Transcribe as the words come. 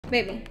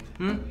Baby,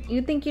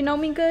 you think you know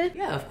me good?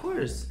 Yeah, of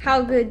course.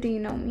 How good do you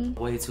know me?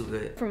 Way too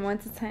good. From 1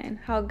 to 10,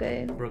 how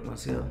good? Broke my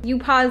seal. You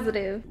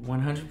positive?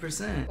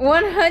 100%.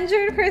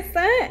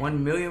 100%?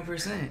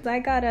 1,000,000%. I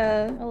got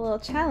a little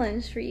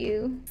challenge for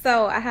you.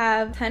 So I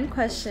have 10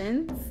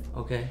 questions.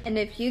 Okay. And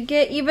if you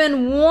get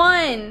even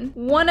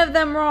one of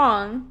them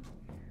wrong,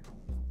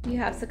 you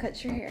have to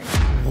cut your hair.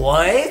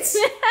 What?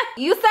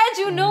 You said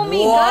you knew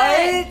me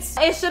what?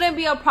 good. It shouldn't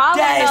be a problem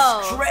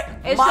That's though. crazy.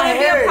 It My shouldn't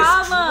hair be a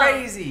problem.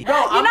 is crazy.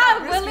 Bro, I'm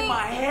not risking really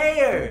my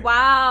hair.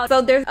 Wow.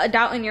 So there's a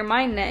doubt in your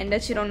mind then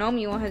that you don't know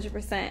me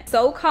 100%.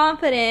 So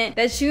confident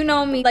that you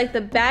know me like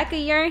the back of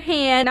your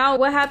hand. Now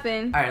what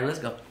happened? All right, let's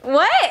go.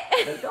 What?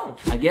 Let's go.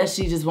 I guess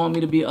she just want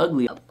me to be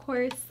ugly. Of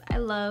course, I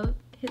love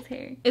his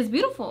hair. It's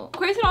beautiful. Of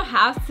course you don't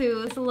have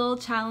to. It's a little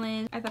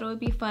challenge. I thought it would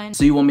be fun.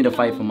 So you want me to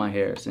fight for my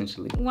hair,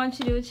 essentially? Why don't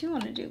you do what you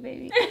want to do,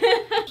 baby?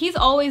 He's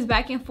always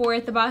back and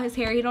forth about his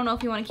hair. He don't know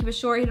if you want to keep it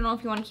short. He don't know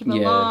if you want to keep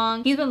it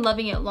long. He's been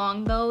loving it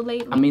long though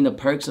lately. I mean, the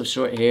perks of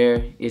short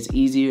hair, it's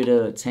easier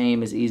to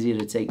tame, it's easier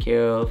to take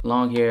care of.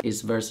 Long hair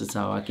is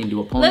versatile. I can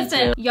do a ponytail.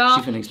 Listen,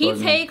 y'all, he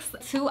takes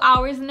 2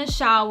 hours in the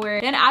shower.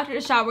 Then after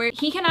the shower,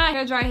 he cannot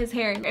air dry his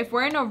hair. If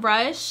we're in a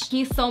rush,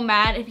 he's so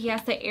mad if he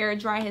has to air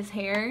dry his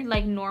hair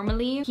like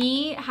normally.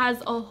 He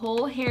has a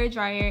whole hair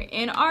dryer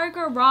in our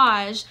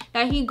garage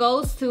that he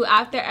goes to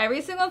after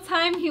every single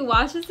time he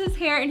washes his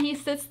hair, and he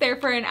sits there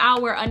for an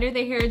hour under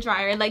the hair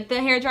dryer. Like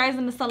the hair dryers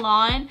in the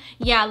salon.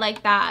 Yeah,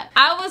 like that.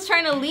 I was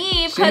trying to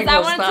leave because I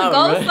wanted to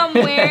go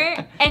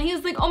somewhere, and he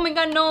was like, oh my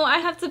god, no, I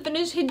have to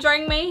finish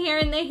drying my hair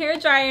in the hair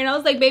dryer. And I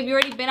was like, babe, you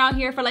already been out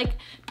here for like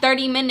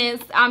 30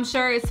 minutes. I'm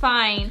sure it's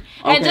fine.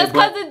 Okay, and just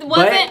because it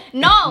wasn't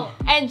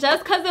and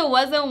just because it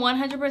wasn't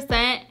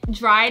 100%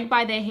 dried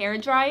by the hair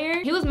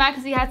dryer, he was mad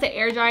because he had to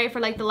air dry it for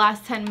like the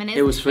last 10 minutes.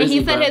 It was frizzy,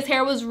 and he said his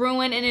hair was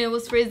ruined and it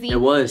was frizzy. It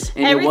was.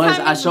 And every it was.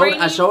 time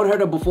I showed her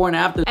the before and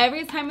after.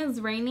 Every time it's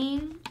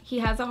raining, he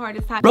has a heart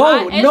attack.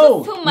 Bro, it's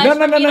just too much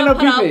for me to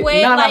put up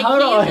with. Like,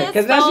 hold on,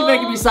 because now she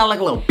making me sound like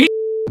a little bitch.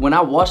 When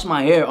I wash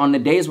my hair, on the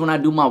days when I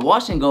do my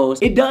wash and goes,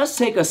 it does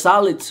take a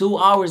solid 2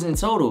 hours in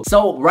total.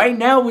 So right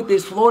now with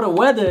this Florida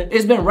weather,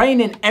 it's been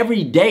raining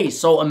every day.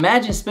 So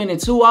imagine spending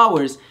 2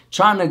 hours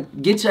trying to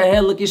get your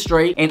hair looking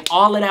straight, and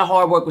all of that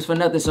hard work was for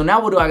nothing. So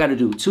now what do I gotta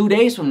do? 2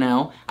 days from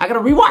now, I gotta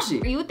rewash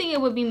it. You think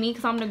it would be me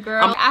because I'm the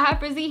girl? I have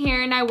frizzy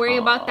hair and I worry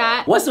about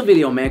that. What's the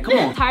video, man? Come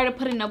on. I'm tired of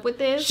putting up with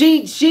this.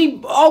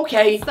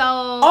 Okay.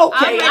 So,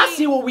 okay, I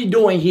see what we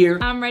doing here.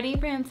 I'm ready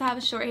for him to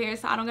have short hair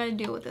so I don't gotta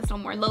deal with this no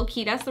more. Low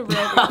key, that's the real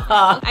reason.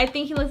 I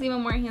think he looks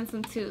even more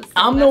handsome too. So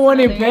I'm the one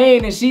in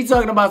pain and she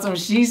talking about some I'm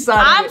suffering.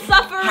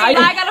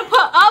 I gotta put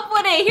up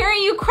with it.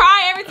 Hearing you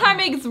cry every time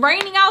it's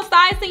raining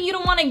outside saying you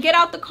don't want to get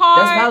out the car.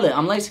 That's valid.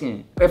 I'm light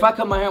skinned. If I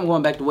cut my hair, I'm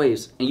going back to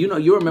waves. And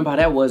you remember how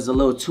that was, a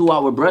little 2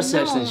 hour brush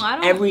session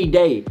every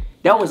day.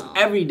 That was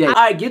every day. All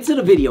right, get to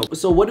the video.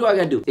 So what do I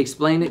gotta do?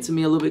 Explain it to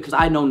me a little bit because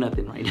I know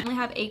nothing right now. I only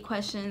have 8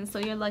 questions, so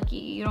you're lucky.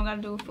 You don't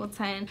gotta do a full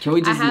 10. Can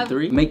we just do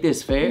 3? Make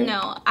this fair?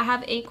 No, I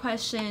have 8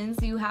 questions.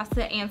 You have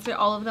to answer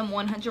all of them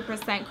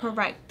 100%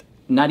 correct.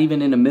 Not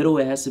even in the middle,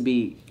 it has to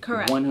be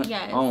correct. 100.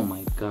 Yes. Oh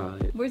my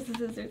god. Where's the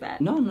scissors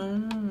at? No.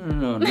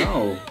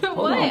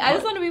 What? I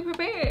just want to be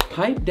prepared.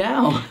 Pipe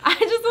down. I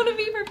just want to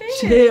be prepared.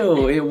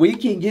 Chill. We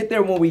can get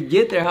there when we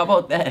get there. How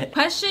about that?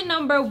 Question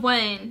number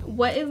 1.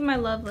 What is my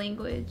love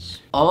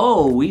language?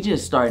 Oh, we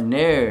just starting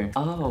there.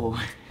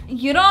 Oh.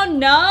 You don't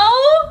know?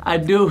 I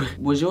do.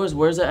 Was yours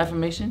words of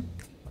affirmation?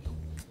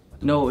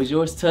 No, is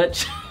yours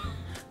touch?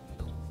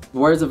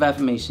 Words of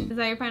affirmation. Is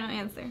that your final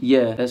answer?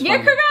 Yeah, that's fine.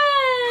 You're correct!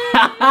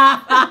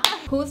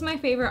 Who's my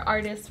favorite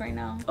artist right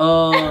now?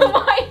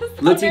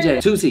 Lil TJ.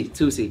 Tusi.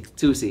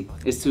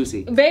 It's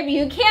Tusi. Baby,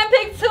 you can't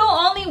pick 2,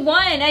 only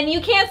 1. And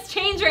you can't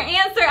change your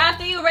answer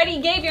after you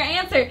already gave your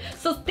answer.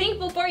 So think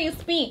before you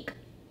speak.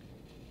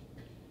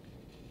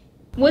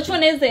 Which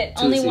one is it?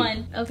 Tusi. Only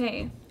 1.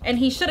 Okay. And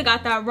he should have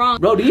got that wrong.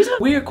 Bro, these are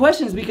weird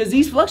questions because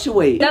these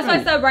fluctuate. That's what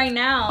I said right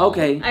now.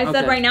 Okay. I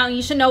said right now.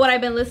 You should know what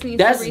I've been listening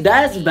to recently.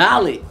 That's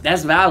valid.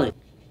 That's valid.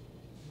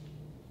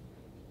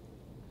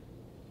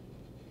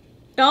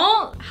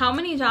 How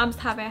many jobs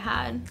have I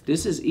had?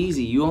 This is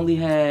easy. You only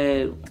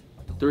had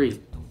 3.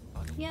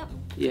 Yep.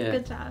 Yeah.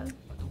 Good job.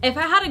 If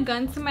I had a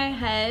gun to my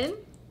head,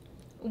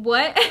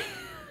 what?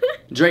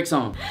 Drake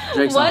song.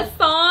 What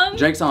song?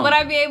 Drake song. Would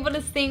I be able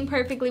to sing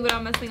perfectly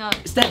without messing up?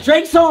 It's that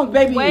Drake song,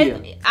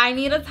 baby. I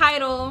need a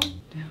title.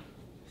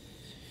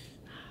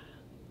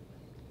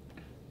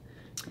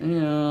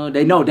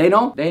 They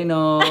know.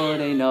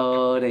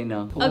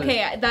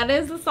 Okay, that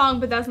is the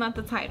song, but that's not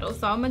the title.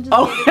 So I'm gonna just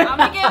I'm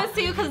gonna give it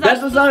to you because that's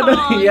the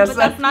song, yes, but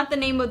that's not the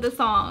name of the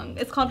song.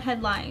 It's called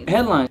Headlines.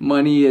 Headlines.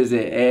 Money isn't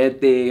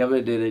everything. I'm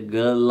gonna do a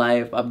good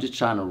life. I'm just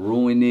trying to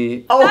ruin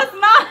it. That's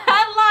not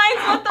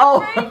Headlines. What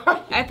the frick?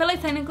 I feel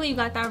like technically you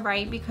got that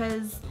right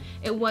because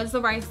it was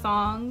the right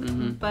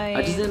song, but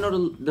I just didn't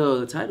know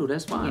the title.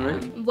 That's fine,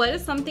 right? What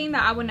is something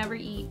that I would never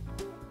eat?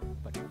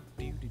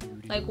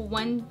 Like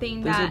one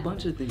thing There's a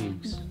bunch of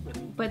things.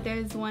 But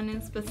there's one in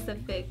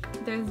specific.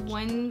 There's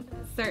one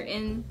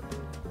certain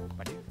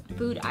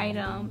food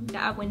item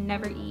that I would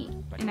never eat.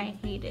 and I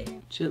hate it.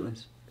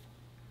 Chitlins.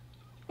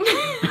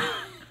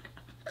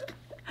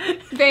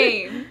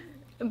 Babe.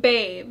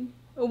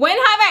 When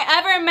have I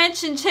ever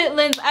mentioned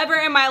chitlins ever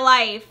in my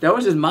life? That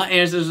was just my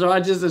answer, so I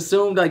just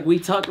assumed like we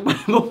talked about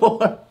it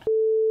before.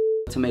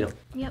 Tomato.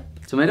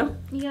 Yep. Tomato?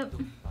 Yep.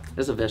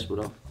 That's a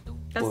vegetable though.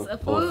 That's a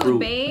food,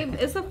 babe.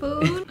 It's a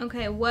food.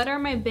 Okay, what are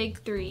my big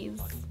threes?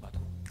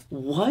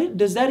 What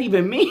does that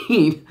even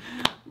mean?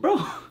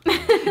 Bro,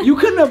 you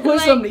couldn't have put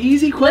like, some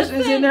easy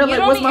questions in there, like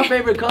what's my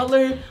favorite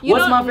color?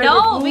 What's my favorite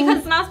food? because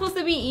it's not supposed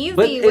to be easy.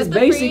 But it's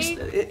basic.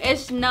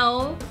 It's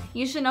no,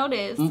 you should know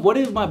this. What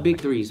is my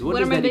big threes? What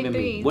does that even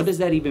mean? What does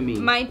that even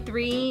mean? My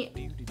 3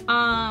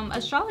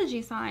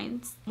 astrology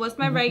signs. What's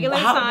my regular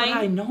sign? How would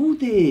I know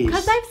this?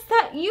 Because I've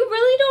said, you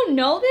really don't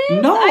know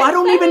this? No, I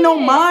don't even know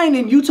mine,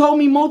 and you told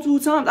me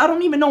multiple times. I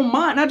don't even know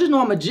mine. I just know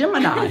I'm a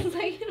Gemini.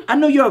 I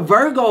know you're a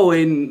Virgo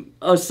and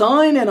a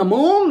sun and a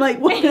moon. Like,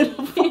 what the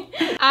fuck?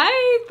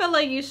 I feel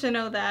like you should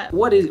know that.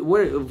 What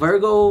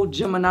Virgo,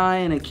 Gemini,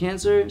 and a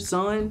Cancer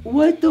sun?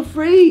 What the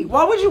freak?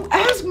 Why would you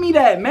ask me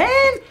that,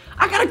 man?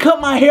 I gotta cut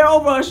my hair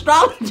over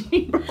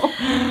astrology, bro.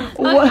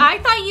 I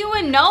thought you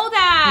would know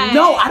that.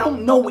 No, I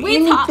don't know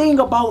anything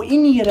about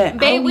any of that.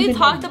 Babe, we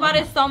talked about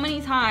it so many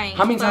times.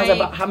 How many times?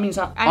 How many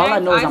times? All I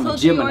know is I'm a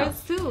Gemini.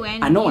 Yours too,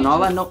 and I know, and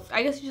all I know.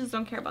 I guess you just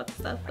don't care about the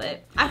stuff,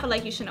 but I feel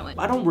like you should know it.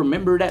 I don't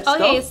remember that stuff.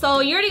 Okay,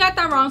 so you already got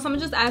that wrong, so I'm gonna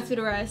just ask you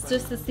the rest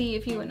just to see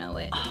if you would know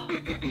it.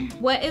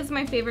 What is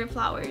my favorite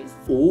flowers?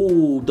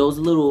 Oh, those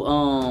little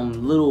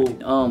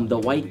the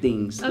white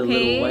things, the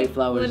little white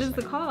flowers. What is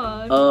it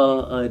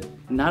called?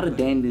 Not a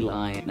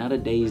dandelion, not a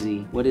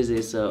daisy. What is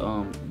it?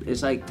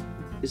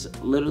 It's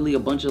literally a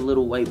bunch of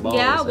little white balls.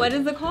 Yeah, what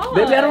is it called?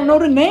 Baby, I don't know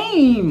the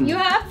name. You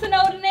have to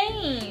know the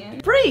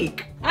name.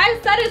 Freak.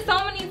 I've said it so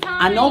many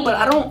times. I know, but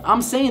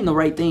I'm saying the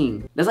right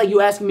thing. That's like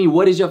you asking me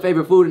what is your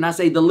favorite food, and I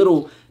say the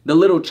little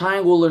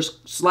triangular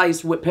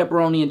slice with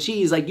pepperoni and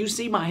cheese. Like, you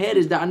see my head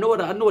is that I know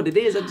what it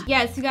is.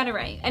 Yes, you got it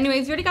right.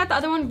 Anyways, you already got the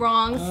other one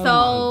wrong.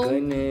 Oh my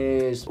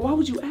goodness. Why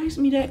would you ask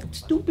me that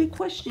stupid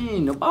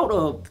question about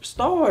a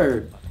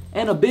star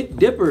and a Big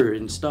Dipper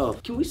and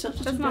stuff? Can we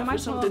substitute that for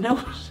something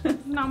else?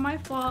 It's not my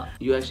fault.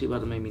 You actually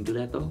about to make me do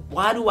that though?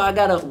 Why do I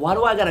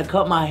gotta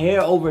cut my hair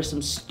over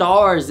some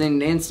stars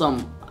and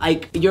some,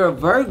 like, you're a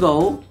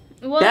Virgo?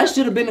 Well, that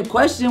should have been the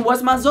question.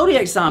 What's my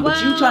zodiac sign?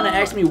 But you trying to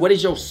ask me what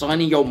is your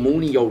sun and your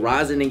moon and your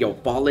rising and your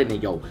falling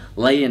and your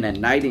laying at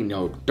night and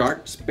your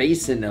dark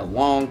space in a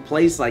long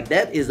place, like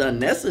that is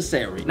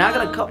unnecessary. Now I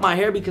gotta cut my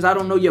hair because I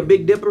don't know your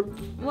Big Dipper.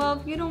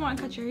 Well, if you don't want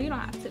to cut your hair, you don't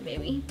have to,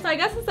 baby. So I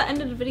guess it's the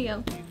end of the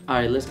video. All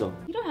right, let's go.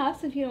 You don't have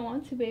to if you don't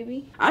want to,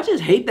 baby. I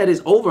just hate that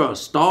it's over a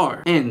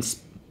star and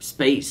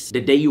space.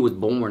 The day you was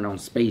born on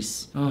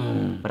space.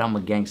 But I'm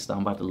a gangster.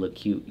 I'm about to look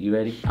cute. You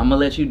ready? I'm gonna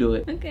let you do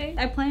it. Okay.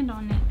 I planned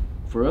on it.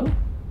 For real?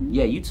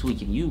 Yeah, you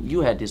tweaking.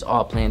 You had this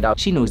all planned out.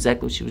 She knew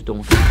exactly what she was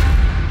doing.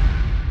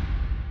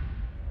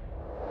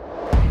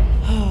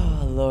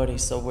 Oh, Lordy.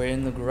 So we're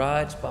in the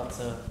garage, about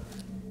to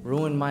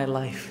ruin my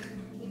life.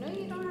 You know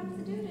you don't have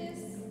to do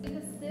this. You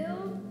can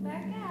still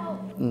back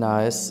out.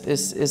 Nah, it's time.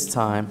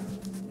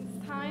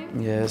 It's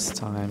time? Yeah, it's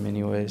time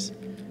anyways.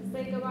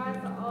 Say goodbye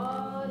to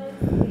all this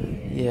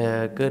shit.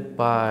 Yeah,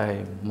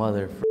 goodbye,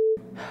 mother.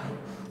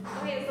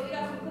 Okay, so we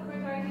got some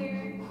clippers right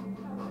here.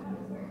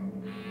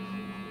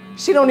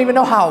 She don't even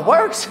know how it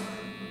works.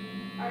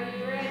 Are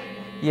you ready?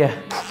 Yeah.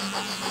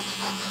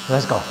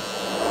 Let's go.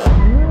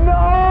 No!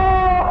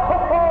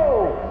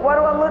 Why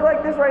do I look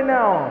like this right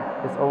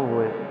now? It's over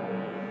with.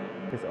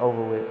 It's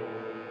over with.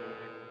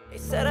 They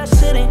said I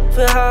shouldn't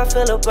feel how I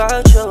feel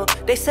about you.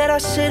 They said I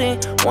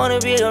shouldn't wanna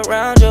be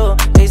around you.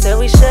 They said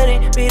we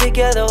shouldn't be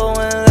together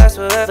when it lasts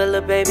forever.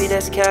 Little baby,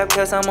 that's cap,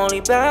 cause I'm only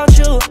about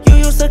you. You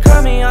used to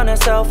call me on the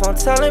cell phone,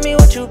 telling me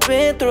what you've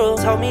been through.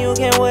 Told me you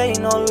can't wait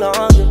no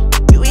longer.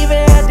 You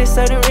even had this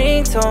certain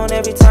ringtone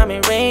every time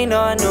it rained. Oh,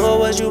 I knew it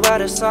was you by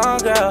the song,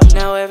 girl.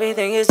 Now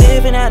everything is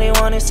different, now they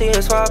wanna see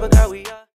us fall, but girl, we are.